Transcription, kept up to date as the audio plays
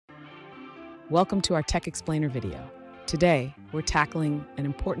Welcome to our Tech Explainer video. Today, we're tackling an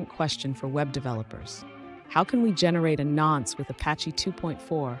important question for web developers. How can we generate a nonce with Apache 2.4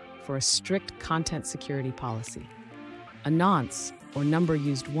 for a strict content security policy? A nonce, or number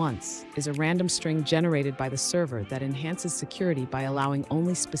used once, is a random string generated by the server that enhances security by allowing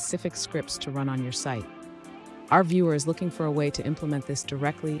only specific scripts to run on your site. Our viewer is looking for a way to implement this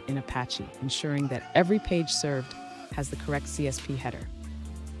directly in Apache, ensuring that every page served has the correct CSP header.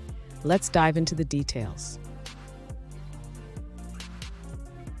 Let's dive into the details.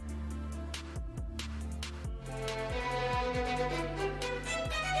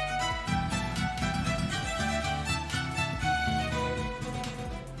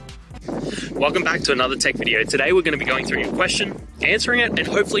 Welcome back to another tech video. Today we're going to be going through your question, answering it, and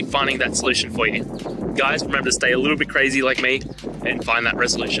hopefully finding that solution for you. Guys, remember to stay a little bit crazy like me and find that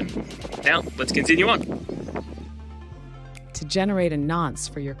resolution. Now, let's continue on. To generate a nonce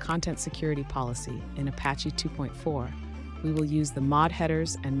for your content security policy in Apache 2.4, we will use the mod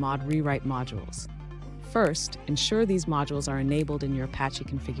headers and mod rewrite modules. First, ensure these modules are enabled in your Apache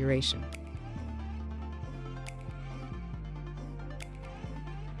configuration.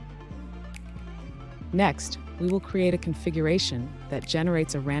 Next, we will create a configuration that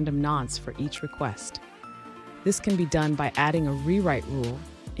generates a random nonce for each request. This can be done by adding a rewrite rule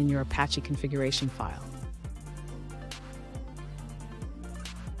in your Apache configuration file.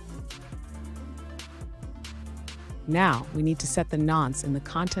 Now, we need to set the nonce in the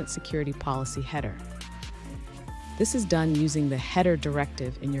content security policy header. This is done using the header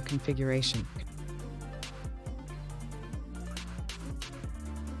directive in your configuration.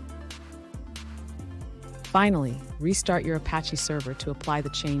 Finally, restart your Apache server to apply the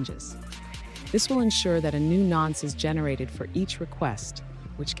changes. This will ensure that a new nonce is generated for each request,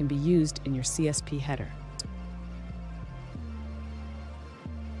 which can be used in your CSP header.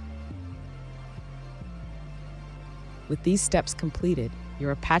 With these steps completed,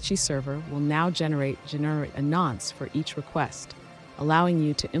 your Apache server will now generate a nonce for each request, allowing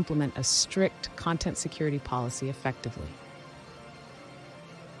you to implement a strict content security policy effectively.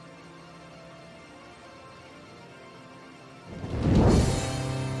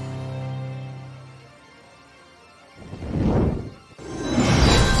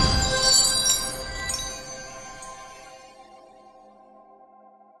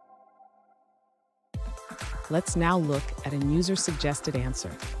 Let's now look at a user-suggested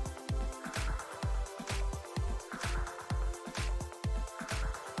answer.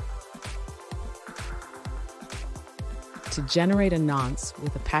 To generate a nonce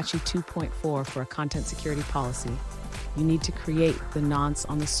with Apache 2.4 for a content security policy, you need to create the nonce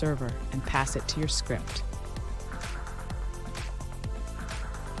on the server and pass it to your script.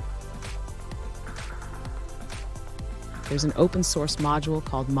 There's an open source module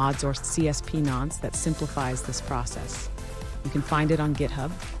called modsource CSP nonce that simplifies this process. You can find it on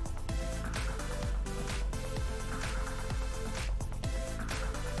GitHub.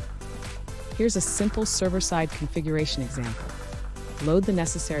 Here's a simple server-side configuration example. Load the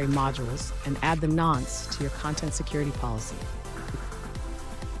necessary modules and add the nonce to your content security policy.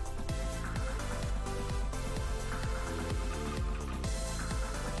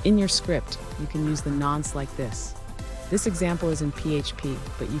 In your script, you can use the nonce like this. This example is in PHP,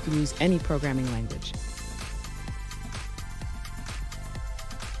 but you can use any programming language.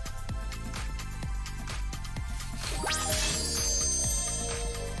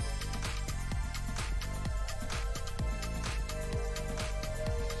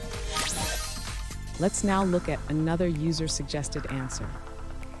 Let's now look at another user-suggested answer.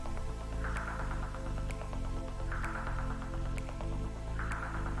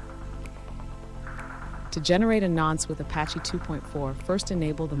 To generate a nonce with Apache 2.4, first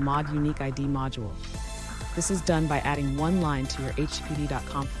enable the mod unique ID module. This is done by adding one line to your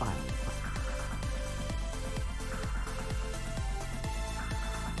httpd.conf file.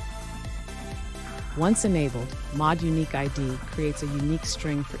 Once enabled, mod unique ID creates a unique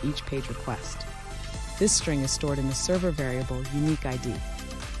string for each page request. This string is stored in the server variable unique ID.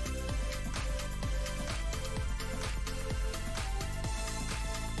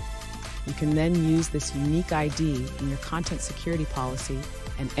 You can then use this unique ID in your content security policy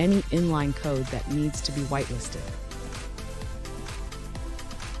and any inline code that needs to be whitelisted.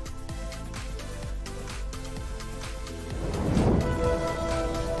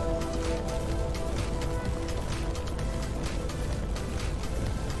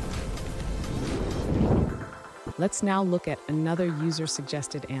 Let's now look at another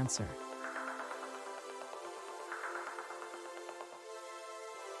user-suggested answer.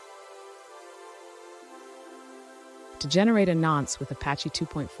 To generate a nonce with Apache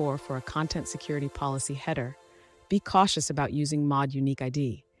 2.4 for a content security policy header, be cautious about using mod unique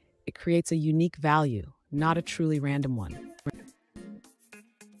ID. It creates a unique value, not a truly random one.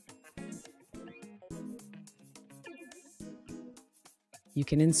 You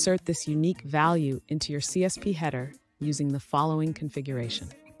can insert this unique value into your CSP header using the following configuration.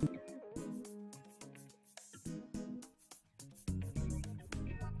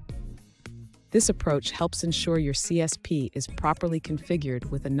 This approach helps ensure your CSP is properly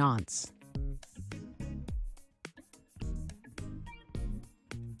configured with a nonce.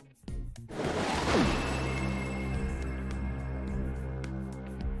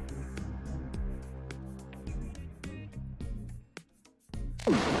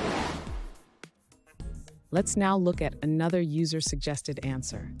 Let's now look at another user-suggested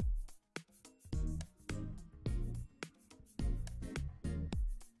answer.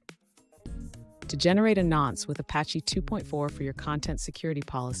 To generate a nonce with Apache 2.4 for your content security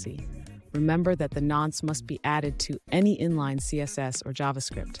policy, remember that the nonce must be added to any inline CSS or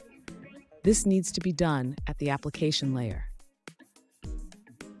JavaScript. This needs to be done at the application layer.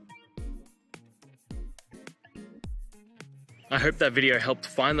 I hope that video helped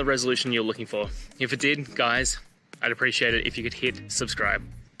find the resolution you're looking for. If it did, guys, I'd appreciate it if you could hit subscribe.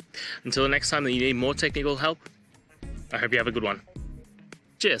 Until the next time that you need more technical help, I hope you have a good one.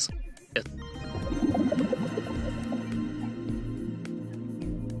 Cheers.